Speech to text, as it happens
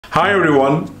Hi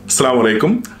everyone, Assalamu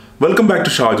alaikum. Welcome back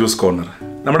to Shaju's Corner.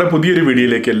 നമ്മുടെ പുതിയൊരു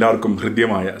വീഡിയോയിലേക്ക് എല്ലാവർക്കും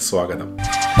ഹൃദ്യമായ സ്വാഗതം.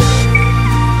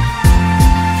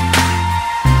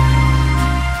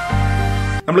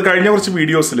 നമ്മൾ കഴിഞ്ഞ കുറച്ച്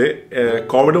വീഡിയോസിൽ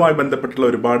കോവിഡുമായി ബന്ധപ്പെട്ടുള്ള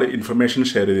ഒരുപാട് ഇൻഫർമേഷൻ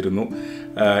ഷെയർ ചെയ്തിരുന്നു.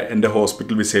 എൻ്റെ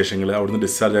ഹോസ്പിറ്റൽ വിശേഷങ്ങൾ, അവിടുന്ന്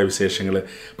ഡിസ്ചാർജ് ആയ വിശേഷങ്ങൾ,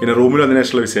 പിന്നെ റൂമിൽ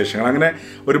വന്നതിനുള്ള വിശേഷങ്ങൾ, അങ്ങനെ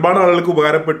ഒരുപാട് ആളുകൾക്ക്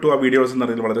ഉപകാരപ്പെട്ടു ആ വീഡിയോസ് എന്ന്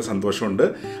പറയുന്നത് വളരെ സന്തോഷമുണ്ട്.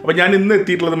 അപ്പോൾ ഞാൻ ഇന്ന്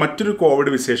എത്തിയിട്ടുള്ളത് മറ്റൊരു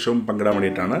കോവിഡ് വിശേഷവും പങ്കിടാൻ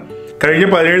വേണ്ടിയിട്ടാണ്. കഴിഞ്ഞ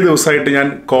 17 ദിവസമായിട്ട് ഞാൻ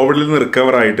കോവിഡിൽ നിന്ന്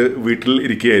റിക്കവറായിട്ട് വീട്ടിൽ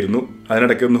ഇരിക്കുകയായിരുന്നു.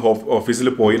 അതിനിടയ്ക്ക് ഒന്ന് ഓഫീസിൽ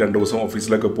പോയി, 2 ദിവസം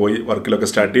ഓഫീസിലൊക്കെ പോയി വർക്കിലൊക്കെ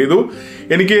സ്റ്റാർട്ട് ചെയ്തു.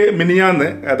 എനിക്ക് മിനിഞ്ഞാന്ന്,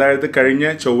 അതായത്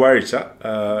കഴിഞ്ഞ ചൊവ്വാഴ്ച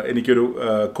എനിക്കൊരു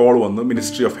കോൾ വന്നു.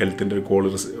 മിനിസ്ട്രി ഓഫ് ഹെൽത്തിൻ്റെ ഒരു കോൾ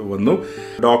വന്നു.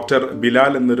 ഡോക്ടർ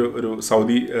ബിലാൽ എന്നൊരു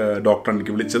സൗദി ഡോക്ടറാണ്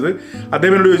എനിക്ക് വിളിച്ചത്.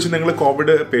 അദ്ദേഹം എന്നോട് ചോദിച്ചു, നിങ്ങൾ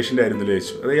കോവിഡ് പേഷ്യൻ്റ് ആയിരുന്നില്ലേ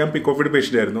ചോദിച്ചു. അത് ഞാൻ കോവിഡ്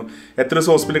പേഷ്യൻ്റ് ആയിരുന്നു. എത്ര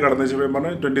ദിവസം ഹോസ്പിറ്റലിൽ കടന്നു വെച്ചപ്പോൾ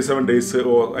പറഞ്ഞു 27 days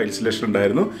ഐസൊലേഷൻ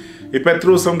ഉണ്ടായിരുന്നു. ഇപ്പോൾ എത്ര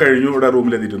ദിവസം കഴിഞ്ഞു ഇവിടെ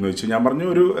റൂമിലെത്തിയിരുന്നു ചോദിച്ചു. ഞാൻ പറഞ്ഞു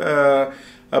ഒരു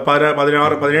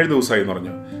 17 ദിവസമായി എന്ന്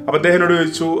പറഞ്ഞു. അപ്പോൾ അദ്ദേഹത്തിനോട്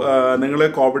ചോദിച്ചു, നിങ്ങൾ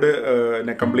കോവിഡ്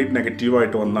കംപ്ലീറ്റ്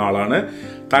നെഗറ്റീവായിട്ട് വന്ന ആളാണ്,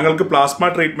 താങ്കൾക്ക് പ്ലാസ്മ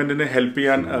ട്രീറ്റ്മെൻറ്റിന് ഹെൽപ്പ്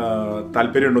ചെയ്യാൻ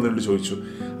താല്പര്യമുണ്ടോ എന്നോട് ചോദിച്ചു.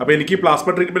 അപ്പോൾ എനിക്ക് പ്ലാസ്മ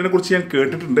ട്രീറ്റ്മെൻറ്റിനെ കുറിച്ച് ഞാൻ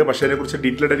കേട്ടിട്ടുണ്ട്, പക്ഷേ അതിനെക്കുറിച്ച്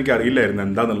ഡീറ്റെയിൽഡ് എനിക്ക് അറിയില്ലായിരുന്നു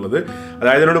എന്താണെന്നുള്ളത്.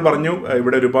 അതായത് എന്നോട് പറഞ്ഞു,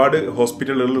 ഇവിടെ ഒരുപാട്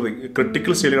ഹോസ്പിറ്റലുകളിൽ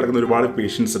ക്രിട്ടിക്കൽ സ്റ്റേജിൽ കിടക്കുന്ന ഒരുപാട്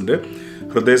പേഷ്യൻസ് ഉണ്ട്.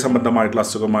 ഹൃദയ സംബന്ധമായിട്ടുള്ള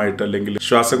അസുഖമായിട്ട് അല്ലെങ്കിൽ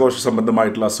ശ്വാസകോശ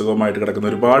സംബന്ധമായിട്ടുള്ള അസുഖമായിട്ട് കിടക്കുന്ന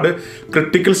ഒരുപാട്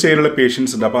ക്രിട്ടിക്കൽ സ്റ്റേജിലുള്ള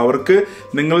പേഷ്യൻസ് ഉണ്ട്. അപ്പോൾ അവർക്ക്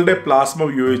നിങ്ങളുടെ പ്ലാസ്മ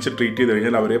ഉപയോഗിച്ച് ട്രീറ്റ് ചെയ്ത്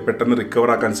കഴിഞ്ഞാൽ അവരെ പെട്ടെന്ന്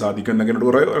റിക്കവർ ആക്കാൻ സാധിക്കും എന്നൊക്കെ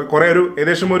കുറേ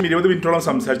ഏകദേശം ഒരു 20 മിനിറ്റോളം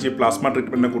സംസാരിച്ച് ഈ പ്ലാസ്മ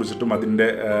ട്രീറ്റ്മെൻറ്റിനെ കുറിച്ചിട്ടും അതിൻ്റെ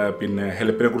പിന്നെ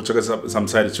ഹെൽപ്പിനെ കുറിച്ചൊക്കെ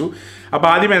സംസാരിച്ചു. അപ്പോൾ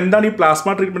ആദ്യം എന്താണ് ഈ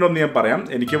പ്ലാസ്മ ട്രീറ്റ്മെൻറ്റ് എന്ന് ഞാൻ പറയാം.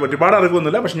 എനിക്ക് ഒരുപാട്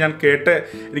അറിവൊന്നുമില്ല, പക്ഷെ ഞാൻ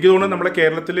എനിക്ക് തോന്നുന്നു നമ്മുടെ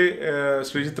കേരളത്തിൽ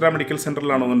ശ്രീചിത്ര മെഡിക്കൽ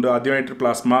സെൻ്ററിലാണെന്നുണ്ട് ആദ്യമായിട്ട്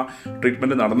പ്ലാസ്മ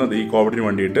ട്രീറ്റ്മെൻറ്റ് നടന്നത് ഈ കോവിഡിന്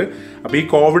വേണ്ടിയിട്ട്. അപ്പോൾ ഈ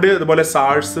കോവിഡ് അതുപോലെ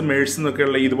സാഴ്സ്, മേഴ്സ്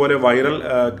എന്നൊക്കെയുള്ള ഇതുപോലെ വൈറൽ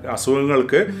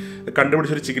അസുഖങ്ങൾക്ക്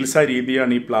കണ്ടുപിടിച്ചൊരു ചികിത്സാ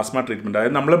രീതിയാണ് ഈ പ്ലാസ്മ ട്രീറ്റ്മെൻറ്റ്.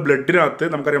 അതായത് നമ്മളെ ബ്ലഡിനകത്ത്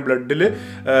നമുക്കറിയാം, ബ്ലഡിൽ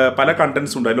പല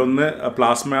കണ്ടൻസ് ഉണ്ട്. അതിലൊന്ന്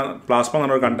പ്ലാസ്മ എന്ന്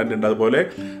പറഞ്ഞൊരു കണ്ടന്റ് ഉണ്ട്. അതുപോലെ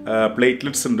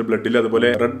പ്ലേറ്റ്ലെറ്റ്സ് ഉണ്ട് ബ്ലഡിൽ, അതുപോലെ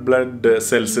റെഡ് ബ്ലഡ്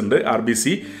സെൽസ് ഉണ്ട്, RBC.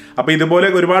 അപ്പോൾ ഇതുപോലെ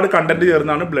ഒരുപാട് കണ്ടന്റ്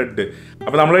ചേർന്നാണ് ബ്ലഡ്.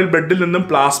 അപ്പോൾ നമ്മളെ ബ്ലഡിൽ നിന്നും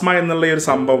പ്ലാസ്മ എന്നുള്ള ഈ ഒരു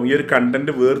സംഭവം, ഈ ഒരു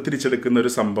കണ്ടന്റ് വേർതിരിച്ചെടുക്കുന്ന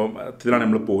ഒരു സംഭവത്തിലാണ്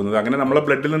നമ്മൾ പോകുന്നത്. അങ്ങനെ നമ്മളെ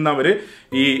ബ്ലഡിൽ നിന്ന് അവർ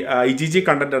ഈ IgG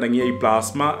കണ്ടന്റ് അടങ്ങിയ ഈ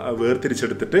പ്ലാസ്മ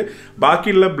വേർതിരിച്ചെടുത്തിട്ട്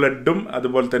ബാക്കിയുള്ള ബ്ലഡും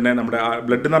അതുപോലെ തന്നെ നമ്മുടെ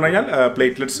ബ്ലഡ് എന്ന് പറഞ്ഞു കഴിഞ്ഞാൽ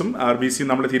പ്ലേറ്റ്ലെറ്റ്സും RBC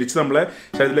നമ്മൾ തിരിച്ച് നമ്മളെ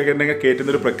ശരീരത്തിലേക്ക് തന്നെ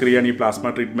കയറ്റുന്ന ഒരു പ്രക്രിയയാണ് ഈ പ്ലാസ്മ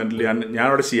ട്രീറ്റ്മെൻറ്റിൽ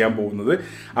ഞാനവിടെ ചെയ്യാൻ പോകുന്നത്.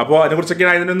 അപ്പോൾ അതിനെക്കുറിച്ചൊക്കെ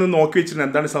ഞാൻ ഇതിനൊന്ന് നോക്കി വെച്ചിട്ടുണ്ട്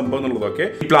എന്താണ് സംഭവം എന്നുള്ളതൊക്കെ.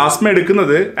 ഈ പ്ലാസ്മ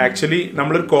എടുക്കുന്നത് ആക്ച്വലി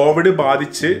നമ്മളൊരു കോവിഡ്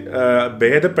ബാധിച്ച്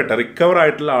ഭേദപ്പെട്ട റിക്കവർ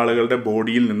ആയിട്ടുള്ള ആളുകളുടെ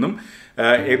ബോഡിയിൽ നിന്നും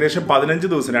ഏകദേശം 15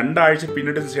 ദിവസം 2 ആഴ്ച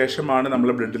പിന്നിട്ടതിന് ശേഷമാണ് നമ്മൾ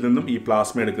ബ്ലഡിൽ നിന്നും ഈ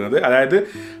പ്ലാസ്മ എടുക്കുന്നത്. അതായത്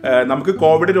നമുക്ക്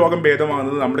കോവിഡ് രോഗം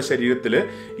ഭേദമാകുന്നത് നമ്മുടെ ശരീരത്തിൽ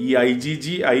ഈ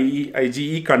IgE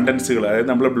കണ്ടൻസുകൾ, അതായത്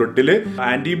നമ്മുടെ ബ്ലഡിൽ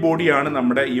ആൻറ്റിബോഡിയാണ്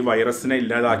നമ്മുടെ ഈ വൈറസിനെ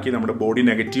ഇല്ലാതാക്കി നമ്മുടെ ബോഡി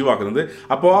നെഗറ്റീവ് ആക്കുന്നത്.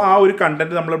 അപ്പോൾ ആ ഒരു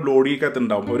കണ്ടന്റ് നമ്മുടെ ബോഡിക്കകത്ത്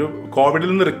ഉണ്ടാവും. ഒരു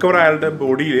കോവിഡിൽ നിന്ന് റിക്കവർ ആയാളുടെ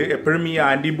ബോഡിയിൽ എപ്പോഴും ഈ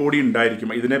ആൻറ്റിബോഡി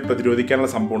ഉണ്ടായിരിക്കും, ഇതിനെ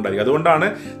പ്രതിരോധിക്കാനുള്ള സംഭവം ഉണ്ടായിരിക്കും. അതുകൊണ്ടാണ്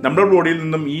നമ്മുടെ ബോഡിയിൽ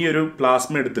നിന്നും ഈ ഒരു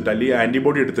പ്ലാസ്മ എടുത്തിട്ട് അല്ലെങ്കിൽ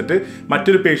ആൻറ്റിബോഡി എടുത്തിട്ട്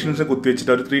മറ്റൊരു പേഷ്യൻസിനെ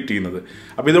കുത്തിവെച്ചിട്ട് അവർ ട്രീറ്റ് ചെയ്യുന്നത്.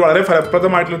 അപ്പോൾ ഇത് വളരെ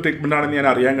ഫലപ്രദമായിട്ടുള്ള ട്രീറ്റ്മെൻ്റ് ആണെന്ന് ഞാൻ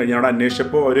അറിയാൻ കഴിഞ്ഞു. അവിടെ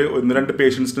അന്വേഷിച്ചപ്പോൾ ഒരു 1-2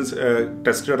 പേഷ്യൻസിന്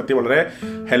ടെസ്റ്റ് നടത്തി വളരെ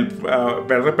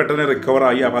പെട്ടെന്ന് റിക്കവർ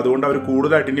ആയി. അപ്പോൾ അതുകൊണ്ട് അവർ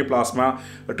കൂടുതലായിട്ട് ഇനി പ്ലാസ്മ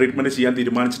ട്രീറ്റ്മെൻറ്റ് ചെയ്യാൻ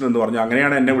തീരുമാനിച്ചിട്ടുണ്ടെന്ന് പറഞ്ഞു.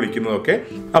 അങ്ങനെയാണ് എന്നെ വിളിക്കുന്നതൊക്കെ.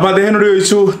 അപ്പോൾ അദ്ദേഹത്തിനോട്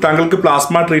ചോദിച്ചു, താങ്കൾക്ക്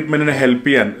പ്ലാസ്മ ട്രീറ്റ്മെൻറ്റിനെ ഹെൽപ്പ്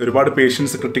ചെയ്യാൻ ഒരുപാട്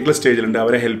പേഷ്യൻസ് ക്രിട്ടിക്കൽ സ്റ്റേജിലുണ്ട്,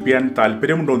 അവരെ ഹെൽപ്പ് ചെയ്യാൻ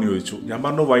താല്പര്യമുണ്ടോ എന്ന് ചോദിച്ചു. ഞാൻ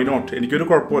പറഞ്ഞു, വൈ നോട്ട്, എനിക്കൊരു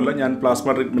കുഴപ്പമില്ല, ഞാൻ പ്ലാസ്മ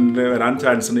ട്രീറ്റ്മെൻറ്റിന് വരാൻ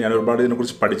ചാൻസ് ഉണ്ട്, ഞാൻ ഒരുപാട്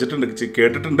ഇതിനെക്കുറിച്ച് പഠിച്ചിട്ടുണ്ട്,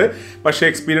 കേട്ടിട്ടുണ്ട്, പക്ഷേ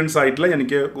എക്സ്പീരിയൻസ് ആയിട്ടില്ല,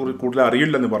 എനിക്ക് കൂടുതൽ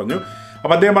അറിയില്ലെന്ന് പറഞ്ഞു.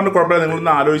 അപ്പോൾ അദ്ദേഹം പറഞ്ഞു, കുഴപ്പമില്ല,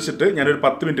 നിങ്ങളൊന്ന് ആലോചിച്ചിട്ട് ഞാനൊരു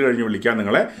 10 മിനിറ്റ് കഴിഞ്ഞ് വിളിക്കാം,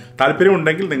 നിങ്ങളെ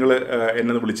താല്പര്യമുണ്ടെങ്കിൽ നിങ്ങൾ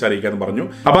എന്നെ വിളിച്ചറിയിക്കാമെന്ന് പറഞ്ഞു.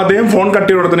 അപ്പോൾ അദ്ദേഹം ഫോൺ കട്ട്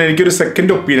ചെയ്തോടെ തന്നെ എനിക്കൊരു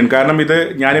സെക്കൻഡ് ഒപ്പീനിയൻ, കാരണം ഇത്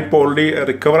ഞാനിപ്പോൾ ഓൾറെഡി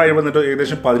റിക്കവർ ആയി വന്നിട്ട്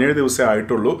ഏകദേശം 17 ദിവസമേ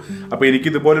ആയിട്ടുള്ളൂ. അപ്പോൾ എനിക്ക്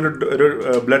ഇതുപോലൊരു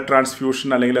ബ്ലഡ്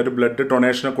ട്രാൻസ്ഫ്യൂഷൻ അല്ലെങ്കിൽ ഒരു ബ്ലഡ്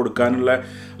ഡൊണേഷന് കൊടുക്കാനുള്ള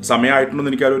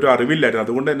സമയമായിട്ടുണ്ടെന്ന് എനിക്ക് ഒരു അറിവില്ലായിരുന്നു.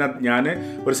 അതുകൊണ്ട് തന്നെ ഞാൻ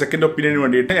ഒരു സെക്കൻഡ് ഒപ്പീനിയന്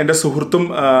വേണ്ടിയിട്ട് എൻ്റെ സുഹൃത്തും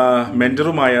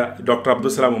മെൻറ്ററുമായ ഡോക്ടർ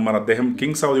അബ്ദുസലാം ഉമ്മർ, അദ്ദേഹം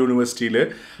കിങ് സൗദി യൂണിവേഴ്സിറ്റിയിൽ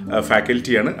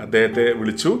ഫാക്കൽറ്റിയാണ്, അദ്ദേഹത്തെ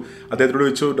വിളിച്ചു. അദ്ദേഹത്തോട്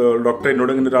ചോദിച്ചു, ഡോക്ടർ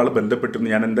എന്നോട് ഇങ്ങനെ ഒരാൾ ബന്ധപ്പെട്ടിരുന്നു,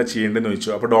 ഞാൻ എന്താ ചെയ്യേണ്ടതെന്ന് ചോദിച്ചു.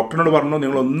 അപ്പോൾ ഡോക്ടറിനോട് പറഞ്ഞു,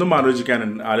 നിങ്ങളൊന്നും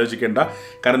ആലോചിക്കേണ്ട,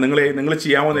 കാരണം നിങ്ങൾ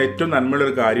ചെയ്യാവുന്ന ഏറ്റവും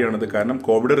നന്മയുള്ളൊരു കാര്യമാണിത്. കാരണം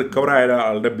കോവിഡ് റിക്കവർ ആയ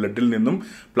ആളുടെ ബ്ലഡിൽ നിന്നും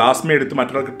പ്ലാസ്മ എടുത്ത്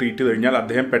മറ്റൊരാൾക്ക് ട്രീറ്റ് ചെയ്ത് കഴിഞ്ഞാൽ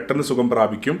അദ്ദേഹം പെട്ടെന്ന് സുഖം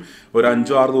പ്രാപിക്കും. ഒരു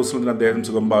 5-6 ദിവസത്തിന് അദ്ദേഹം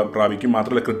സുഖം പ്രാപിക്കും.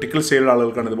 മാത്രമല്ല ക്രിട്ടിക്കൽ സ്റ്റേജിലുള്ള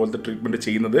ആളുകൾക്കാണ് ഇതുപോലത്തെ ട്രീറ്റ്മെൻറ്റ്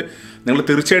ചെയ്യുന്നത്. നിങ്ങൾ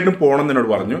തീർച്ചയായിട്ടും പോകണം എന്നോട്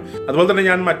പറഞ്ഞു. അതുപോലെ തന്നെ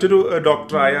ഞാൻ മറ്റൊരു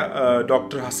ഡോക്ടറായ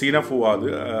ഡോക്ടർ ഹസീന ഫുവാദ്,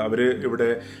 അവർ ഇവിടെ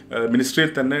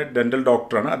മിനിസ്ട്രിയിൽ തന്നെ ഡെൻ്റൽ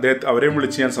ഡോക്ടറാണ്, അവരെയും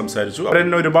വിളിച്ച് ഞാൻ സംസാരിച്ചു.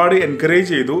 അവരെന്നെ ഒരുപാട് എൻകറേജ്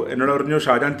ചെയ്തു. എന്നോട് പറഞ്ഞു,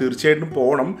 ഷാജാൻ തീർച്ചയായിട്ടും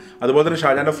പോകണം, അതുപോലെ തന്നെ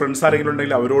ഷാജാൻ്റെ ഫ്രണ്ട്സ് ആരെങ്കിലും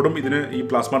ഉണ്ടെങ്കിൽ അവരോടും ഇതിന് ഈ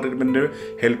പ്ലാസ്മ ട്രീറ്റ്മെൻറ്റ്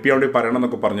ഹെൽപ്പ് ചെയ്യാൻ വേണ്ടി പറയണം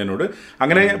എന്നൊക്കെ പറഞ്ഞു എന്നോട്.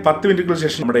 അങ്ങനെ 10 മിനിറ്റുകൾക്ക്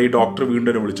ശേഷം നമ്മുടെ ഈ ഡോക്ടർ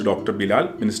വീണ്ടും വിളിച്ചു, ഡോക്ടർ ബിലാൽ,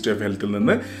 മിനിസ്ട്രി ഓഫ് ഹെൽത്തിൽ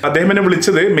നിന്ന്. അദ്ദേഹം എന്നെ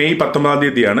വിളിച്ചത് മെയ് 19-ാം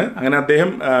തീയതിയാണ്. അങ്ങനെ അദ്ദേഹം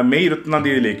മെയ് 21-ാം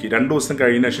തീയതിയിലേക്ക് 2 ദിവസം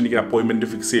കഴിഞ്ഞ ശേഷം എനിക്ക് അപ്പോയിൻമെൻറ്റ്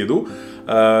ഫിക്സ് ചെയ്തു.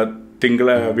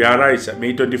 വ്യാഴാഴ്ച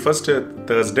May 21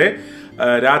 Thursday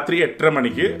രാത്രി 8:30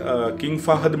 മണിക്ക് കിങ്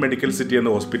ഫഹദ് മെഡിക്കൽ സിറ്റി എന്ന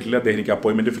ഹോസ്പിറ്റലിൽ അദ്ദേഹം എനിക്ക്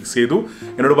അപ്പോയിൻമെൻറ്റ് ഫിക്സ് ചെയ്തു.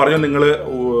 എന്നോട് പറഞ്ഞു നിങ്ങൾ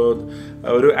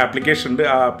ഒരു ആപ്ലിക്കേഷൻ ഉണ്ട്,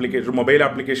 ആ ആപ്ലിക്കേഷൻ മൊബൈൽ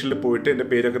ആപ്ലിക്കേഷനിൽ പോയിട്ട് എൻ്റെ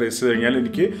പേരൊക്കെ രജിസ്റ്റർ ചെയ്ത് കഴിഞ്ഞാൽ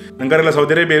എനിക്ക് നിങ്ങൾക്കറിയില്ല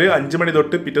സൗദി അറേബ്യയിൽ 5 മണി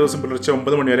തൊട്ട് പിറ്റേ ദിവസം പുലർച്ചെ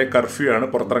 9 മണി വരെ കർഫ്യൂ ആണ്,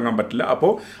 പുറത്തിറങ്ങാൻ പറ്റില്ല.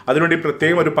 അപ്പോൾ അതിനുവേണ്ടി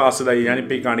പ്രത്യേകം ഒരു പാസ് ഇതായി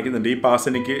ഞാനിപ്പോൾ ഈ കാണിക്കുന്നുണ്ട്. ഈ പാസ്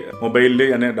എനിക്ക് മൊബൈലിൽ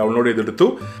ഞാൻ ഡൗൺലോഡ് ചെയ്തെടുത്തു.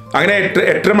 അങ്ങനെ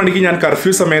 8:30 മണിക്ക് ഞാൻ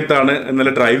കർഫ്യൂ സമയത്താണ്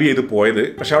ഇന്നലെ ഡ്രൈവ് ചെയ്ത് പോയത്.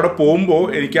 പക്ഷെ അവിടെ പോകുമ്പോൾ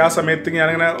എനിക്ക് ആ സമയത്ത്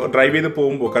ഞാനിങ്ങനെ ഡ്രൈവ് ചെയ്ത്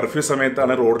പോകുമ്പോൾ കർഫ്യൂ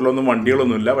സമയത്താണ്, റോഡിലൊന്നും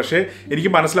വണ്ടികളൊന്നുമില്ല. പക്ഷേ എനിക്ക്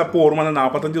മനസ്സിലപ്പോൾ ഓർമ്മ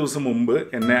 45 ദിവസം മുമ്പ്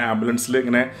എന്നെ ആംബുലൻസിൽ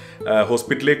ഇങ്ങനെ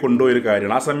ഹോസ്പിറ്റലിലേക്ക് കൊണ്ടുപോയൊരു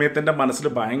കാര്യമാണ്. ആ സമയത്ത് എൻ്റെ മനസ്സിൽ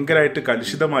ഭയങ്കരമായിട്ട്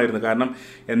കലുഷിതമായിരുന്നു. കാരണം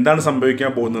എന്താണ്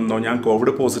സംഭവിക്കാൻ പോകുന്നതെന്നോ, ഞാൻ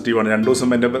കോവിഡ് പോസിറ്റീവാണ്, 2 ദിവസം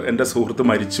എൻ്റെ സുഹൃത്ത്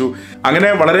മരിച്ചു. അങ്ങനെ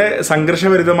വളരെ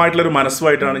സംഘർഷഭരിതമായിട്ടുള്ളൊരു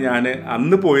മനസ്സുമായിട്ടാണ് ഞാൻ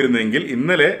അന്ന് പോയിരുന്നെങ്കിൽ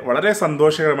ഇന്നലെ വളരെ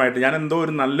സന്തോഷകരമായിട്ട് ഞാൻ എന്തോ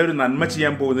നല്ലൊരു നന്മ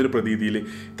ചെയ്യാൻ പോകുന്നൊരു പ്രതീതിയിൽ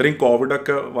ഇത്രയും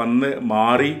കോവിഡൊക്കെ വന്ന്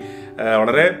മാറി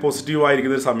വളരെ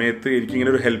പോസിറ്റീവായിരിക്കുന്ന ഒരു സമയത്ത് എനിക്കിങ്ങനെ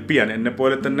ഒരു ഹെൽപ്പ് ചെയ്യാൻ,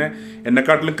 എന്നെപ്പോലെ തന്നെ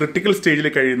എന്നെക്കാട്ടിലും ക്രിട്ടിക്കൽ സ്റ്റേജിൽ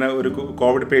കഴിയുന്ന ഒരു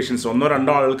കോവിഡ് പേഷ്യൻസ്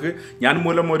 1-2 ആൾക്ക് ഞാൻ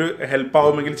മൂലം ഒരു ഹെൽപ്പ്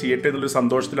ആവുമെങ്കിൽ ചെയ്യട്ടെ എന്നുള്ളൊരു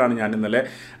സന്തോഷത്തിലാണ് ഞാൻ ഇന്നലെ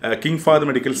കിങ് ഫഹദ്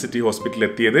മെഡിക്കൽ സിറ്റി ഹോസ്പിറ്റലിൽ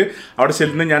എത്തിയത്. അവിടെ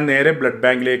ചെല്ലുന്ന ഞാൻ നേരെ ബ്ലഡ്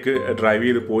ബാങ്കിലേക്ക് ഡ്രൈവ്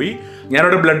ചെയ്ത് പോയി.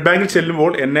 ഞാനവിടെ ബ്ലഡ് ബാങ്കിൽ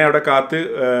ചെല്ലുമ്പോൾ എന്നെ അവിടെ കാത്ത്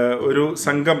ഒരു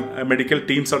സംഘം മെഡിക്കൽ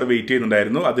ടീംസ് അവിടെ വെയിറ്റ്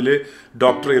ചെയ്യുന്നുണ്ടായിരുന്നു. അതിൽ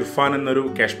ഡോക്ടർ ഇർഫാൻ എന്നൊരു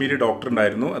കാശ്മീരി ഡോക്ടർ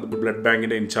ഉണ്ടായിരുന്നു, അത് ബ്ലഡ്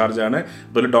ബാങ്കിൻ്റെ ഇൻചാർജാണ്.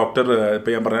 അതുപോലെ ഡോക്ടർ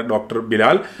ഇപ്പോൾ ഞാൻ പറഞ്ഞ ഡോക്ടർ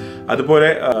ബിലാൽ, അതുപോലെ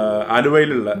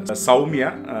ആലുവയിലുള്ള സൗമ്യ,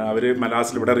 അവർ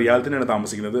മലാസിൽ ഇവിടെ റിയാദത്തിനാണ്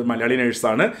താമസിക്കുന്നത്, മലയാളി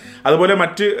നേഴ്സാണ്. അതുപോലെ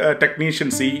മറ്റ്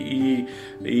ടെക്നീഷ്യൻസ്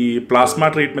ഈ പ്ലാസ്മ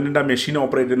ട്രീറ്റ്മെൻറ്റിൻ്റെ മെഷീൻ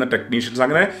ഓപ്പറേറ്റ് ചെയ്യുന്ന ടെക്നീഷ്യൻസ്,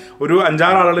 അങ്ങനെ ഒരു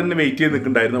 5-6 ആളുകൾ തന്നെ വെയിറ്റ് ചെയ്ത്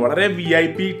നിൽക്കുന്നുണ്ടായിരുന്നു. വളരെ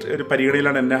VIP ഒരു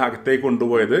പരിഗണനയിലാണ് എന്നെ അകത്തേക്ക്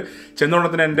കൊണ്ടുപോയത്.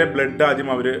 ചെന്നോണത്തിന് എൻ്റെ ബ്ലഡ് ആദ്യം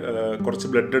അവർ കുറച്ച്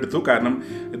ബ്ലഡ് എടുത്തു. കാരണം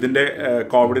ഇതിൻ്റെ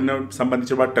കോവിഡിനെ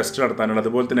സംബന്ധിച്ചുള്ള ടെസ്റ്റ് നടത്താനാണ്.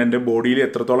 അതുപോലെ തന്നെ എൻ്റെ ബോഡിയിൽ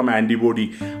എത്രത്തോളം ആൻറ്റിബോഡി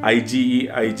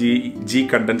IgG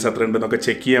കണ്ടൻസ് എത്ര ഉണ്ടെന്നൊക്കെ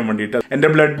ചെക്ക് ചെയ്യാൻ വേണ്ടിയിട്ട് എൻ്റെ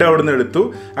ബ്ലഡ് അവിടെ നിന്ന് എടുത്തു.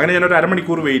 അങ്ങനെ ഞാനൊരു 1/2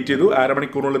 മണിക്കൂർ വെയിറ്റ് ചെയ്തു. 1/2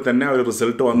 മണിക്കൂറിനുള്ളിൽ തന്നെ ഒരു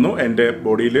റിസൾട്ട് വന്നു. എൻ്റെ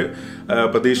ബോഡിയിൽ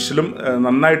പ്രതീക്ഷിച്ചിലും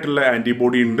നന്നായിട്ടുള്ള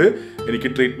ആൻറ്റിബോഡി ഉണ്ട്, എനിക്ക്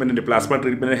പ്ലാസ്മ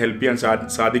ട്രീറ്റ്മെൻറ്റിന് ഹെൽപ്പ് ചെയ്യാൻ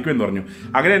സാധിക്കുമെന്ന് പറഞ്ഞു.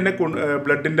 അങ്ങനെ എന്നെ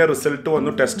ബ്ലഡിൻ്റെ റിസൾട്ട്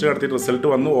വന്നു, ടെസ്റ്റ് നടത്തിയിട്ട് റിസൾട്ട്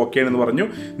വന്നു, ഓക്കെ ആണെന്ന് പറഞ്ഞു.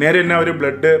 നേരെ എന്നെ അവർ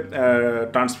ബ്ലഡ്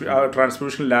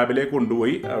ട്രാൻസ്ഫ്യൂഷൻ ലാബിലേക്ക്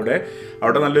കൊണ്ടുപോയി. അവിടെ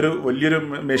വലിയൊരു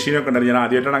മെഷീനൊക്കെ ഉണ്ടായിരുന്നു. ഞാൻ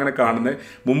ആദ്യമായിട്ടാണ് അങ്ങനെ കാണുന്നത്.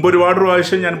 മുമ്പ് ഒരുപാട്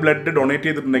പ്രാവശ്യം ഞാൻ ബ്ലഡ് ഡൊണേറ്റ്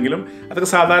ചെയ്തിട്ടുണ്ടെങ്കിലും അതൊക്കെ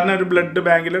സാധാരണ ഒരു ബ്ലഡ്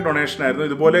ബാങ്കിലെ ഡൊണേഷൻ ആയിരുന്നു.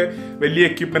 ഇതുപോലെ വലിയ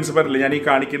എക്യുപ്മെൻറ്റ്സ് പറയില്ല, ഞാൻ ഈ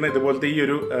കാണിക്കുന്ന ഇതുപോലത്തെ ഈ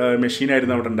ഒരു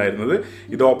മെഷീനായിരുന്നു അവിടെ ഉണ്ടായിരുന്നത്.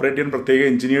 ഇത് ഓപ്പറേറ്റ് ചെയ്യാൻ പ്രത്യേക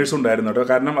എഞ്ചിനീയേഴ്സും ഉണ്ടായിരുന്നു കേട്ടോ.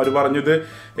 കാരണം അവർ പറഞ്ഞത്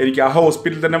എനിക്ക് ആ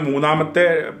ഹോസ്പിറ്റലിൽ തന്നെ 3ാമത്തെ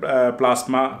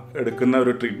പ്ലാസ്മ എടുക്കുന്ന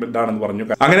ഒരു ട്രീറ്റ്മെൻ്റ് ആണെന്ന് പറഞ്ഞു.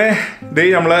 അങ്ങനെ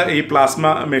നമ്മൾ ഈ പ്ലാസ്മ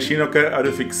മെഷീനൊക്കെ അവർ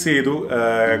ഫിക്സ് ചെയ്തു.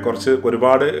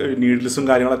 ഒരുപാട് നീഡിൽസും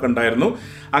കാര്യങ്ങളൊക്കെ ഉണ്ടായിരുന്നു.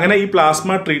 അങ്ങനെ ഈ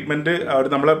പ്ലാസ്മ ട്രീറ്റ്മെൻറ്റ് അവർ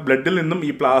നമ്മളെ ബ്ലഡിൽ നിന്നും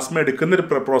ഈ പ്ലാസ്മ എടുക്കുന്ന ഒരു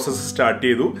പ്രോസസ്സ് സ്റ്റാർട്ട്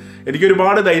ചെയ്തു. എനിക്ക്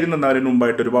ഒരുപാട് ധൈര്യം തന്നവരിന്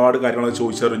മുമ്പായിട്ട് ഒരുപാട് കാര്യങ്ങളൊക്കെ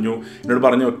ചോദിച്ചറിഞ്ഞു. എന്നോട്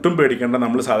പറഞ്ഞു ഒട്ടും പേടിക്കേണ്ട,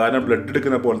 നമ്മൾ സാധാരണ ബ്ലഡ്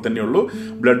എടുക്കുന്ന പോലെ തന്നെയുള്ളൂ.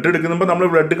 ബ്ലഡ് എടുക്കുമ്പോൾ നമ്മൾ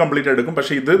ബ്ലഡ് കംപ്ലീറ്റ് എടുക്കും.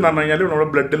 പക്ഷേ ഇത് എന്ന് പറഞ്ഞു കഴിഞ്ഞാൽ നമ്മൾ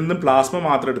ബ്ലഡിൽ നിന്ന് പ്ലാസ്മ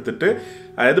മാത്രം എടുത്തിട്ട്,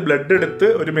 അതായത് ബ്ലഡ് എടുത്ത്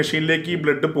ഒരു മെഷീനിലേക്ക് ഈ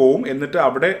ബ്ലഡ് പോവും. എന്നിട്ട്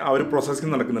അവിടെ ആ ഒരു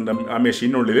പ്രോസസ്സിങ് നടക്കുന്നുണ്ട് ആ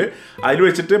മെഷീനുള്ളിൽ. അതിൽ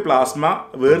വെച്ചിട്ട് പ്ലാസ്മ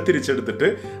വേർതിരിച്ചെടുത്തിട്ട്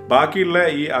ബാക്കിയുള്ള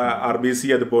ഈ RBC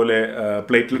അതുപോലെ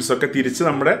പ്ലേറ്റ്ലെറ്റ്സ് ഒക്കെ തിരിച്ച്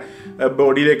നമ്മുടെ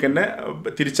ബോഡിയിലേക്ക് തന്നെ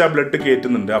തിരിച്ച് ആ ബ്ലഡ്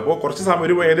കയറ്റുന്നുണ്ട്. അപ്പോൾ കുറച്ച്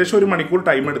സമയം ഏകദേശം 1 മണിക്കൂർ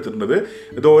ടൈം എടുത്തിട്ടുണ്ട്.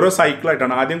 ഇത് ഓരോ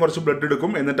സൈക്കിളായിട്ടാണ്. ആദ്യം കുറച്ച് ബ്ലഡ്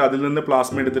എടുക്കും, എന്നിട്ട് അതിൽ നിന്ന്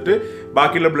പ്ലാസ്മ എടുത്തിട്ട്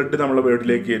ബാക്കിയുള്ള ബ്ലഡ് നമ്മുടെ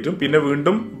ബോഡിയിലേക്ക് കയറ്റും, പിന്നെ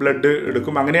വീണ്ടും ബ്ലഡ്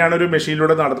എടുക്കും. അങ്ങനെയാണ് ഒരു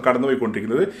മെഷീനിലൂടെ കടന്നു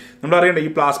പോയിക്കൊണ്ടിരിക്കുന്നത്. നമ്മൾ അറിയേണ്ട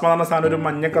ഈ പ്ലാസ്മ എന്ന് പറഞ്ഞ സാധനം ഒരു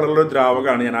മഞ്ഞ കളറുള്ള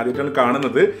ദ്രാവകമാണ്. ഞാൻ ആദ്യമായിട്ടാണ്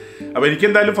കാണുന്നത്. അപ്പോൾ എനിക്ക്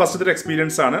എന്തായാലും ഫസ്റ്റ് ഒരു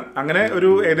എക്സ്പീരിയൻസ് ആണ്. അങ്ങനെ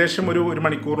ഏകദേശം ഒരു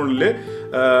മണിക്കൂറിനുള്ളിൽ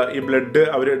ഈ ബ്ലഡ്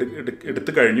അവർ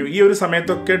എടുത്തു കഴിഞ്ഞു. ഈ ഒരു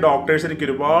സമയത്തൊക്കെ ഡോക്ടേഴ്സ് എനിക്ക്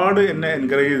ഒരുപാട് എന്നെ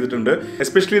എൻകറേജ് ചെയ്തിട്ടുണ്ട്.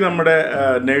 എസ്പെഷ്യലി നമ്മുടെ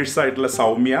നേഴ്സായിട്ടുള്ള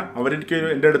സൗമ്യ, അവരെനിക്ക്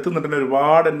എൻ്റെ അടുത്ത്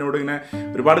നിന്നിട്ട് എന്നോട് ഇങ്ങനെ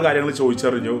ഒരുപാട് കാര്യങ്ങൾ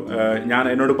ചോദിച്ചറിഞ്ഞു.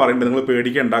 എന്നോട് പറയുന്നത് നിങ്ങൾ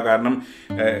പേടിക്കേണ്ട, കാരണം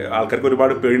ആൾക്കാർക്ക്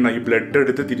ഒരുപാട് പേടിയുണ്ടാകും ഈ ബ്ലഡ്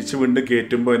എടുത്ത് തിരിച്ച് വീണ്ടും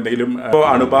കയറ്റുമ്പോൾ എന്തെങ്കിലും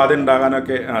അണുബാധ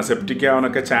ഉണ്ടാകാനൊക്കെ സെപ്റ്റിക്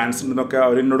ആവാനൊക്കെ ചാൻസ് ഉണ്ടെന്നൊക്കെ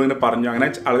അവരെന്നോട് ഇങ്ങനെ പറഞ്ഞു. അങ്ങനെ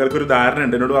ആൾക്കാർക്ക് ഒരു ധാരണ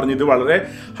ഉണ്ട്. എന്നോട് പറഞ്ഞു ഇത് വളരെ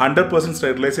 100%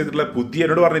 സ്റ്റെറിലൈസ് ചെയ്തിട്ടുള്ള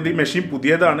എന്നോട് പറഞ്ഞത് ഈ മെഷീൻ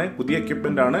പുതിയതാണ്, പുതിയ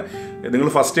എക്യുപ്മെൻ്റ് ആണ്, നിങ്ങൾ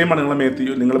ഫസ്റ്റ് ടൈമാണ്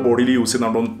നിങ്ങളുടെ ബോഡിയിൽ യൂസ്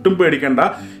ചെയ്യുന്നുണ്ട്, ഒട്ടും പേടിക്കേണ്ട,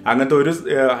 അങ്ങനത്തെ ഒരു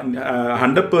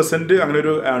 100% അങ്ങനെ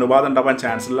ഒരു അണുബാധ ഉണ്ടാവാൻ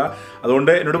ചാൻസ് ഇല്ല.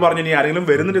 അതുകൊണ്ട് എന്നോട് പറഞ്ഞു ഇനി ആരെങ്കിലും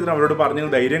വരുന്നുണ്ടെങ്കിൽ അവരോട് പറഞ്ഞ്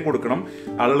ധൈര്യം കൊടുക്കണം.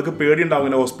 ആളുകൾക്ക് പേടി ഉണ്ടാവും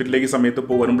ഇങ്ങനെ ഹോസ്പിറ്റലിലേക്ക് സമയത്ത്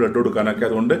പോകാനും ബ്ലഡ് കൊടുക്കാനൊക്കെ.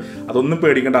 അതുകൊണ്ട് അതൊന്നും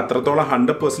പേടിക്കേണ്ട, അത്രത്തോളം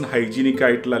 100% ഹൈജീനിക്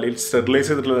ആയിട്ടുള്ള അല്ലെങ്കിൽ സ്റ്റെറിലൈസ്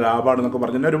ചെയ്തിട്ടുള്ള ലാബാണെന്നൊക്കെ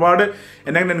പറഞ്ഞ് ഒരുപാട്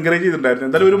എന്നെ അങ്ങനെ എൻകറേജ് ചെയ്തിട്ടുണ്ടായിരുന്നു.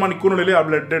 എന്തായാലും 1 മണിക്കൂറിനുള്ളിൽ ആ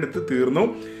ബ്ലഡ് എടുത്ത് തീർന്നു.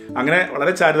 അങ്ങനെ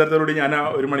വളരെ ചാരിതാർത്ഥ്യത്തോടെ ഞാൻ ആ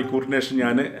 1 മണിക്കൂറിന് ശേഷം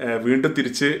ഞാൻ വീണ്ടും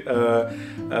തിരിച്ച്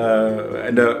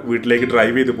എൻ്റെ വീട്ടിലേക്ക്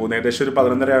ഡ്രൈവ് ചെയ്ത് പോകുന്നത്. ഏകദേശം ഒരു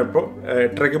 11:30 ആയപ്പോൾ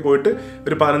 8:30 പോയിട്ട്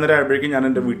ഒരു 11:30 ആയപ്പോഴേക്കും ഞാൻ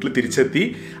എൻ്റെ വീട്ടിൽ തിരിച്ചെത്തി.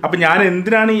 അപ്പോൾ ഞാൻ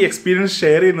എന്തിനാണ് ഈ എക്സ്പീരിയൻസ്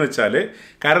ഷെയർ ചെയ്യുന്നത് വെച്ചാൽ,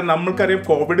 കാരണം നമ്മൾക്കറിയാം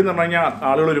കോവിഡ് എന്ന് പറഞ്ഞു കഴിഞ്ഞാൽ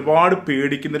ആളുകൾ ഒരുപാട്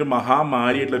പേടിക്കുന്നൊരു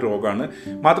മഹാമാരിയായിട്ടുള്ള രോഗമാണ്.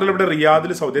 മാത്രമല്ല ഇവിടെ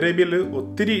റിയാദിൽ, സൗദി അറേബ്യയിൽ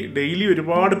ഒത്തിരി ഡെയിലി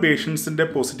ഒരുപാട് പേഷ്യൻസിൻ്റെ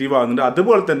പോസിറ്റീവ് ആകുന്നുണ്ട്.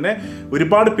 അതുപോലെ തന്നെ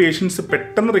ഒരുപാട് പേഷ്യൻസ്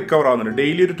പെട്ടെന്ന് റിക്കവർ ആവുന്നുണ്ട്.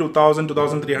 ഡെയിലി ഒരു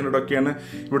 2,000-2,300 ഒക്കെയാണ്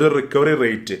ഇവിടുത്തെ റിക്കവറി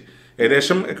റേറ്റ്.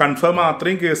 ഏകദേശം കൺഫേം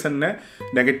അത്രയും കേസ് തന്നെ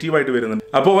നെഗറ്റീവായിട്ട് വരുന്നുണ്ട്.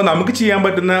 അപ്പോൾ നമുക്ക് ചെയ്യാൻ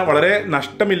പറ്റുന്ന വളരെ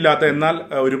നഷ്ടമില്ലാത്ത എന്നാൽ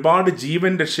ഒരുപാട്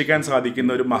ജീവൻ രക്ഷിക്കാൻ സാധിക്കുന്ന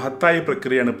ഒരു മഹത്തായ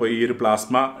പ്രക്രിയയാണ് ഇപ്പോൾ ഈ ഒരു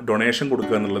പ്ലാസ്മ ഡൊണേഷൻ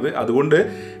കൊടുക്കുക എന്നുള്ളത്. അതുകൊണ്ട്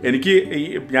എനിക്ക്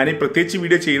ഞാൻ ഈ പ്രത്യേകിച്ച്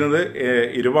വീഡിയോ ചെയ്യുന്നത്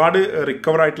ഒരുപാട്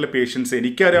റിക്കവർ ആയിട്ടുള്ള പേഷ്യൻസ്,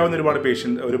 എനിക്കറിയാവുന്ന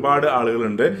ഒരുപാട്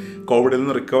ആളുകളുണ്ട് കോവിഡിൽ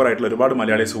നിന്ന് റിക്കവർ ആയിട്ടുള്ള ഒരുപാട്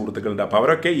മലയാളി സുഹൃത്തുക്കളുണ്ട്. അപ്പോൾ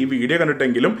അവരൊക്കെ ഈ വീഡിയോ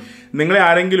കണ്ടിട്ടെങ്കിലും നിങ്ങളെ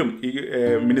ആരെങ്കിലും ഈ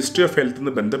മിനിസ്ട്രി ഓഫ് ഹെൽത്ത്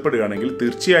നിന്ന് ബന്ധപ്പെടുകയാണെങ്കിൽ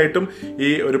തീർച്ചയായിട്ടും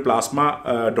ഈ ഒരു പ്ലാസ്മ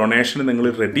ഡൊണേഷൻ നിങ്ങൾ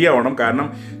റെഡി ആവണം. കാരണം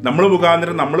നമ്മൾ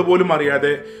മുഖാന്തരം നമ്മൾ പോലും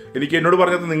അറിയാതെ, എനിക്ക് എന്നോട്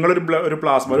പറഞ്ഞത് നിങ്ങളൊരു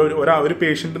പ്ലാസ്മ ഒരു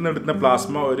പേഷ്യൻറ്റിൽ നിന്ന് എടുക്കുന്ന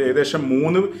പ്ലാസ്മ ഒരു ഏകദേശം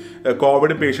 3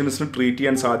 കോവിഡ് പേഷ്യൻസിന് ട്രീറ്റ്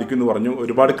ചെയ്യാൻ സാധിക്കും എന്ന് പറഞ്ഞു,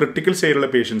 ഒരുപാട് ക്രിട്ടിക്കൽ സ്റ്റേജിലുള്ള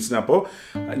പേഷ്യൻസിന്. അപ്പോൾ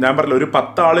ഞാൻ പറഞ്ഞില്ല, ഒരു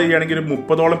 10 ആൾ ചെയ്യുകയാണെങ്കിൽ ഒരു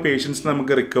 30ഓളം പേഷ്യൻസിന്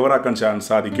നമുക്ക് റിക്കവർ ആക്കാൻ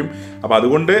സാധിക്കും. അപ്പോൾ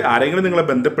അതുകൊണ്ട് ആരെങ്കിലും നിങ്ങളെ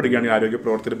ബന്ധപ്പെടുകയാണെങ്കിൽ, ആരോഗ്യ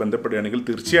പ്രവർത്തകർ ബന്ധപ്പെടുകയാണെങ്കിൽ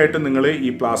തീർച്ചയായിട്ടും നിങ്ങൾ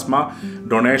ഈ പ്ലാസ്മ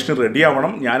ഡൊണേഷൻ റെഡി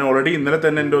ആവണം. ഞാൻ ഓൾറെഡി ഇന്നലെ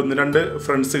തന്നെ എൻ്റെ 1-2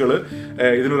 ഫ്രണ്ട്സുകൾ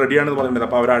ഇതിന് റെഡിയാണെന്ന് പറഞ്ഞിട്ടുണ്ട്.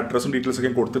 അപ്പോൾ അവർ അഡ്രസ്സും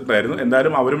ഡീറ്റെയിൽസൊക്കെ കൊടുത്തിട്ടുണ്ടായിരുന്നു.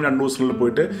 എന്തായാലും അവരും 2 ദിവസങ്ങളിൽ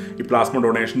പോയിട്ട് ഈ പ്ലാസ്മ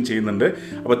ഡൊണേഷൻ ചെയ്യുന്നുണ്ട്.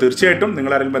 അപ്പോൾ തീർച്ചയായിട്ടും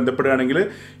നിങ്ങളാരെങ്കിലും ബന്ധപ്പെടുകയാണെങ്കിൽ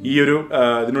ഈ ഒരു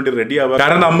ഇതിനുവേണ്ടി റെഡി ആവുക.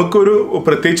 കാരണം നമുക്കൊരു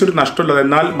പ്രത്യേകിച്ചൊരു നഷ്ടമുള്ളത്,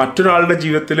 എന്നാൽ മറ്റൊരാളുടെ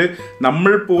ജീവിതത്തിൽ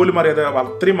നമ്മൾ പോലും അറിയാതെ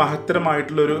അത്രയും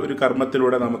മഹത്തരമായിട്ടുള്ള ഒരു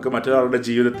കർമ്മത്തിലൂടെ നമുക്ക് മറ്റൊരാളുടെ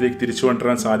ജീവിതത്തിലേക്ക് തിരിച്ചു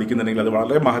കൊണ്ടുവരാൻ സാധിക്കുന്നുണ്ടെങ്കിൽ അത്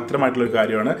വളരെ മഹത്തരമായിട്ടുള്ള ഒരു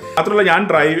കാര്യമാണ്. മാത്രമല്ല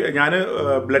ഞാൻ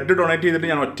ബ്ലഡ് ഡൊണേറ്റ് ചെയ്തിട്ട്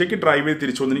ഞാൻ ഒറ്റയ്ക്ക് ഡ്രൈവ് ചെയ്ത്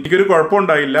തിരിച്ചു വന്നു. എനിക്കൊരു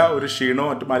കുഴപ്പമുണ്ടായില്ല, ഒരു ക്ഷീണോ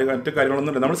മറ്റു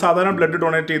കാര്യങ്ങളൊന്നും ഇല്ല. നമ്മൾ സാധാരണ ബ്ലഡ്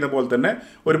ഡൊണേറ്റ് ചെയ്യുന്ന പോലെ തന്നെ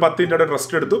ഒരു 10 മിനിറ്റ് അവിടെ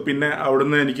റെസ്റ്റ് എടുത്തു. പിന്നെ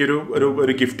അവിടുന്ന് എനിക്കൊരു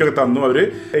ഗിഫ്റ്റ് ഒക്കെ തന്നു അവർ.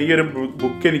 ഈ ഒരു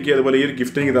ബുക്ക് എനിക്ക്, അതുപോലെ ഈ ഒരു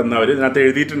ഗിഫ്റ്റ് എനിക്ക് തന്നു അവർ. ഇതിനകത്ത്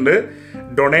എഴുതിയിട്ടുണ്ട്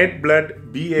donate blood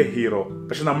B A hero.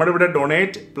 പക്ഷെ നമ്മുടെ ഇവിടെ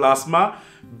donate plasma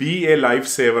B A life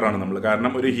saver ആണ് നമ്മൾ.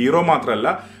 കാരണം ഒരു ഹീറോ മാത്രമല്ല,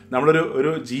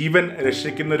 നമ്മളൊരു ജീവൻ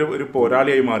രക്ഷിക്കുന്ന ഒരു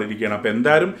പോരാളിയായി മാറിയിരിക്കുകയാണ്. അപ്പോൾ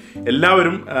എന്തായാലും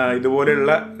എല്ലാവരും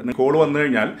ഇതുപോലെയുള്ള കോൾ വന്നു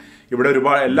കഴിഞ്ഞാൽ, ഇവിടെ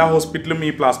ഒരുപാട് എല്ലാ ഹോസ്പിറ്റലും ഈ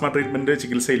പ്ലാസ്മ ട്രീറ്റ്മെൻറ്റ്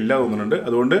ചികിത്സ ഇല്ല തോന്നുന്നുണ്ട്.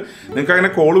 അതുകൊണ്ട് നിങ്ങൾക്ക് അങ്ങനെ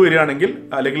കോൾ വരികയാണെങ്കിൽ,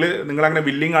 അല്ലെങ്കിൽ നിങ്ങളങ്ങനെ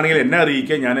വില്ലിങ് ആണെങ്കിൽ എന്നെ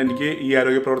അറിയിക്കുക. എനിക്ക് ഈ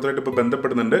ആരോഗ്യ പ്രവർത്തകരായിട്ട് ഇപ്പോൾ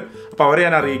ബന്ധപ്പെടുന്നുണ്ട്. അപ്പോൾ അവരെ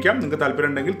ഞാൻ അറിയിക്കാം. നിങ്ങൾക്ക്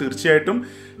താല്പര്യം ഉണ്ടെങ്കിൽ തീർച്ചയായിട്ടും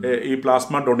ഈ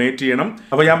പ്ലാസ്മ ഡൊണേറ്റ് ചെയ്യണം.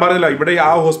 അപ്പോൾ ഞാൻ പറഞ്ഞില്ല, ഇവിടെ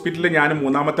ആ ഹോസ്പിറ്റലിൽ ഞാൻ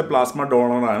 3ാമത്തെ പ്ലാസ്മ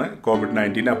ഡോണറാണ്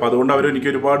COVID-19. അപ്പോൾ അതുകൊണ്ട് അവർ എനിക്ക്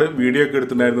ഒരുപാട് വീഡിയോ ഒക്കെ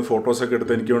എടുത്തിട്ടുണ്ടായിരുന്നു, ഫോട്ടോസൊക്കെ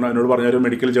എടുത്ത് എനിക്ക് എന്നോട് പറഞ്ഞൊരു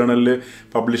മെഡിക്കൽ ജേർണലിൽ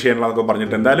പബ്ലിഷ് ചെയ്യാനുള്ളതൊക്കെ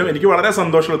പറഞ്ഞിട്ട്. എന്തായാലും എനിക്ക് വളരെ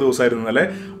സന്തോഷമുള്ള ദിവസമായിരുന്നു അല്ലേ,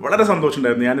 വളരെ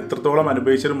സന്തോഷമുണ്ടായിരുന്നു. ഞാൻ ഇത്രത്തോളം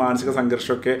അനുഭവിച്ചൊരു മാനസിക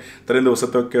സംഘർഷമൊക്കെ ഇത്രയും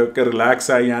ദിവസത്തൊക്കെ റിലാക്സ്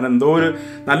ആയി ഞാൻ എന്തോ ഒരു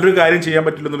നല്ലൊരു കാര്യം ചെയ്യാൻ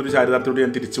പറ്റില്ല എന്നുള്ളൊരു ചാരിതാർത്ഥ്യത്തോടെ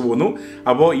ഞാൻ തിരിച്ചു പോന്നു.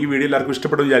 അപ്പോൾ ഈ വീഡിയോ എല്ലാവർക്കും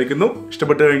ഇഷ്ടപ്പെട്ടു വിചാരിക്കുന്നു.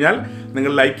 ഇഷ്ടപ്പെട്ട് കഴിഞ്ഞാൽ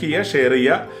നിങ്ങൾ ലൈക്ക് ചെയ്യുക, ഷെയർ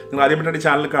ചെയ്യുക. നിങ്ങൾ ആദ്യമായിട്ടാണ്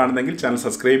ചാനൽ കാണുന്നെങ്കിൽ ചാനൽ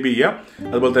സബ്സ്ക്രൈബ് ചെയ്യുക.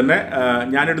 അതുപോലെ തന്നെ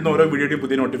ഞാനിടുന്ന ഓരോ വീഡിയോയുടെയും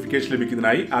പുതിയ നോട്ടിഫിക്കേഷൻ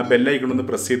ലഭിക്കുന്നതിനായി ആ ബെല്ലൈക്കൺ ഒന്ന്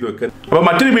പ്രസ് ചെയ്ത് വെക്കുക. അപ്പോൾ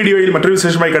മറ്റൊരു വീഡിയോയിൽ മറ്റൊരു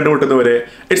വിശേഷമായി കണ്ടുമുട്ടുന്നവരെ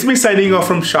it's me signing off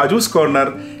from Shaju's corner.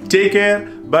 Take care,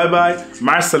 bye bye,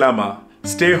 മാഅസ്സലാമ.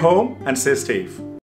 Stay home and stay safe.